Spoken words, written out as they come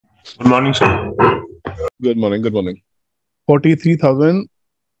Good morning, sir. Good morning, good morning.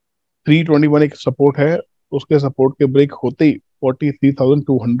 43,321 एक support है, उसके सपोर्ट के ब्रेक होते ही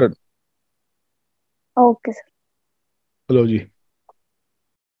 43,200। Okay sir. हेलो जी।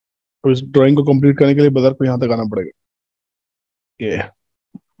 तो इस ड्राइंग को कंप्लीट करने के लिए बाजार को यहाँ तक आना पड़ेगा। ये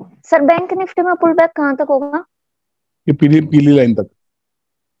सर बैंक निफ्टी में पुल बैक कहाँ तक होगा? ये पीली पीली लाइन तक,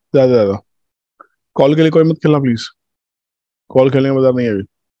 ज्यादा ज्यादा। कॉल के लिए कोई मत खेलना प्लीज, कॉल खेलने का बाजार नहीं है अभी।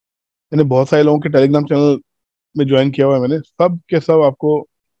 मैंने बहुत सारे लोगों के टेलीग्राम चैनल में ज्वाइन किया हुआ है, मैंने सब के सब आपको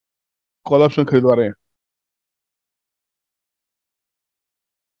कॉल ऑप्शन खरीदवा रहे हैं,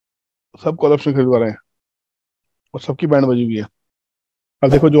 सब कॉल ऑप्शन खरीदवा रहे हैं और सबकी बैंड बजी हुई है।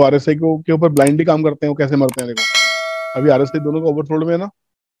 अब देखो जो आरएसआई के ऊपर ब्लाइंडली काम करते हैं वो कैसे मरते हैं। देखो अभी आरएसआई दोनों का ओवरसोल्ड में है ना,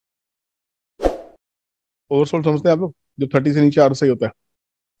 ओवरसोल्ड समझते हैं आप लोग, जब 30 से नीचे आरएसआई होता है।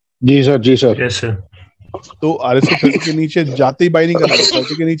 जी सर, जी सर। Yes, sir. तो आरएसआई 30 के नीचे जाते ही बाई नहीं करना,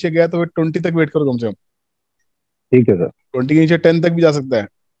 30 के नीचे गया तो फिर 20 तक वेट करो कम से कम। ठीक है सर। 20 के नीचे 10 तक भी जा सकता है,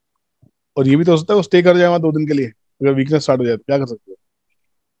 और ये भी तो हो सकता है वो स्टे कर जाए वहां 2 दिन के लिए, अगर वीकनेस स्टार्ट हो जाए तो क्या कर सकते हो।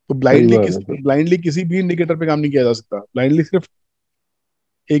 तो ब्लाइंडली किसी भी इंडिकेटर पे काम नहीं किया जा सकता। ब्लाइंडली सिर्फ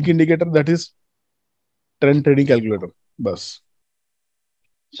एक indicator, that is trend trading calculator, बस।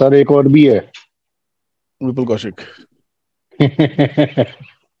 सर एक और भी है। विपुल कौशिक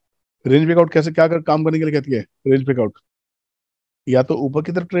रेंज ब्रेकआउट कैसे क्या कर काम करने के लिए कहती है। रेंज ब्रेकआउट या तो ऊपर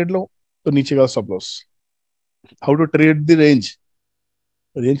की तरफ ट्रेड लो तो नीचे का stop loss. How to trade the range,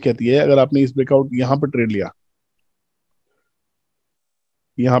 range कहती है अगर आपने इस ब्रेकआउट यहाँ पे ट्रेड लिया,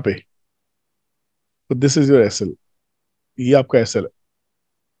 यहाँ पे, तो दिस इज योर एसएल, ये आपका एसएल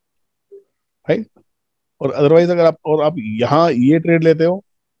है। और अदरवाइज अगर आप यहाँ ये ट्रेड लेते हो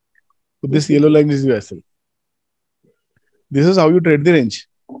तो this yellow line is your SL. This is how you trade the range.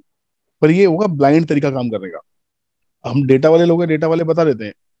 पर ये होगा ब्लाइंड तरीका काम करने का। हम डेटा वाले लोग हैं, डेटा वाले बता देते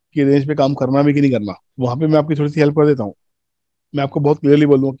हैं कि रेंज पे काम करना भी कि नहीं करना। वहां पे मैं आपकी थोड़ी सी हेल्प कर देता हूँ। मैं आपको बहुत क्लियरली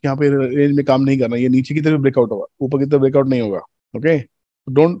बोल दूंगा कि यहाँ पे रेंज में काम नहीं करना, ये नीचे की तरफ ब्रेकआउट होगा, ऊपर की तरफ ब्रेकआउट नहीं होगा। Okay,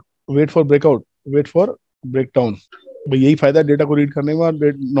 don't wait for breakout, wait for breakdown. भाई यही फायदा है डेटा को रीड करने में और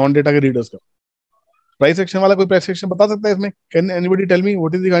नॉन डेटा के रीडर्स का। प्राइस एक्शन वाला कोई प्राइस एक्शन बता सकता है इसमें? Can anybody tell me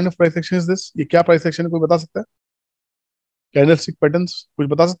what is the kind of price action is this? ये क्या प्राइस एक्शन है, कोई बता सकता है? कैंडलस्टिक पैटर्न्स कुछ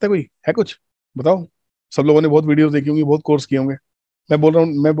बता सकता है कोई? है कुछ बताओ। सब लोगों ने बहुत वीडियोस देखी होंगी, बहुत कोर्स किए होंगे। मैं बोल रहा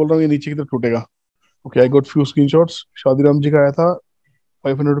हूँ ये नीचे की तरफ टूटेगा। Okay, I got few screenshots. शादीराम जी का आया था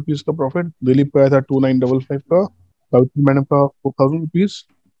 500 रुपीज का प्रॉफिट, दिलीप का आया था 2955 का, सावित्री मैडम का 4000 rupees,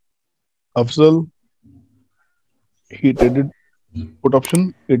 Afzal he traded put option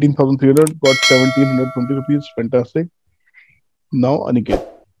 18,300, got 1,720 rupees, fantastic. Now Aniket,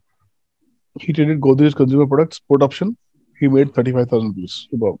 he traded Godrej consumer products put option, he made 35,000 rupees.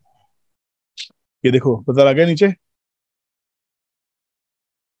 Superb. ये देखो बाजार आ गया नीचे।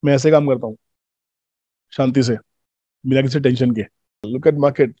 मैं ऐसे काम करता हूँ शांति से, बिना किसी टेंशन के। लुक एट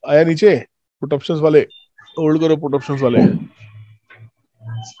मार्केट, आया नीचे, पुट ऑप्शंस वाले होल्ड करो, पुट ऑप्शंस वाले।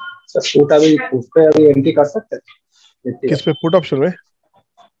 सर छोटा भी उस पे अभी एंट्री कर सकते हैं? किस पे? पुट ऑप्शन में?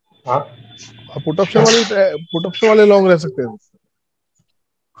 हाँ, पुट ऑप्शन वाले लॉन्ग रह सकते हैं।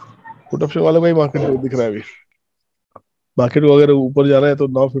 पुट ऑप्शन वाले भाई मार्केट दिख रहा है अभी। मार्केट को अगर ऊपर जा रहा है तो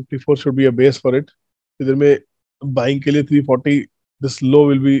now 54 should be a base for it. इधर में बाइंग के लिए 340, this low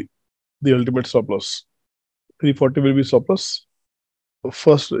will be the ultimate stop loss. 340 will be stop loss.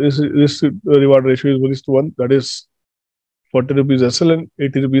 First is risk reward ratio is 1:1, that is 40 rupees SL and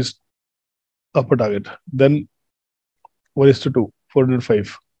 80 rupees upper target. Then 1:2,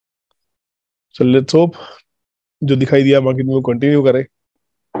 405. So let's hope जो दिखाई दिया market में वो continue करे।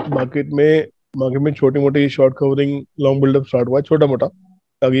 Market में छोटी मोटी short covering long buildup start हुआ है, छोटा मोटा।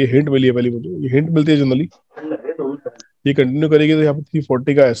 अगर ये हिंट मिली है, पहली मुझे ये हिंट मिलती है जनरली, ये कंटिन्यू करेगी तो यहाँ पे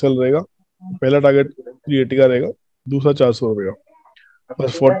 340 का एसएल रहेगा, पहला टारगेट 380 का रहेगा, दूसरा 400 रहेगा।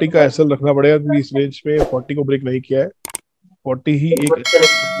 बस 40 का एसएल रखना पड़ेगा क्योंकि इस रेंज में 40 को ब्रेक नहीं किया है। 40 ही एक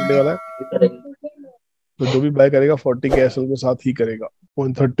मिलने वाला है, तो जो भी बाय करेगा 40 के एसएल के साथ ही करेगा।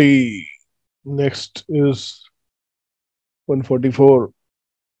 130, नेक्स्ट इज 144,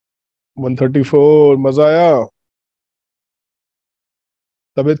 134। मजा आया?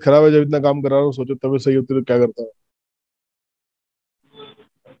 तबीयत खराब है जब इतना काम कर रहा हूँ, सोचो तबीयत सही होती तो क्या करता है।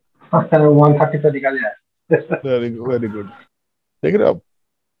 130 पे निकल जाए। Very good. देख रहे हो आप,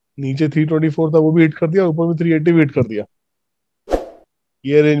 नीचे 324 था वो भी हिट कर दिया, ऊपर में 380 भी हिट कर दिया।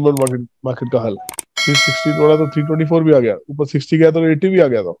 ये रेंज मार्केट का हाल। 360 तोड़ा तो 324 भी आ गया, ऊपर 60 गया तो 80 भी आ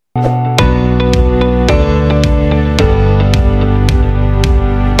गया था।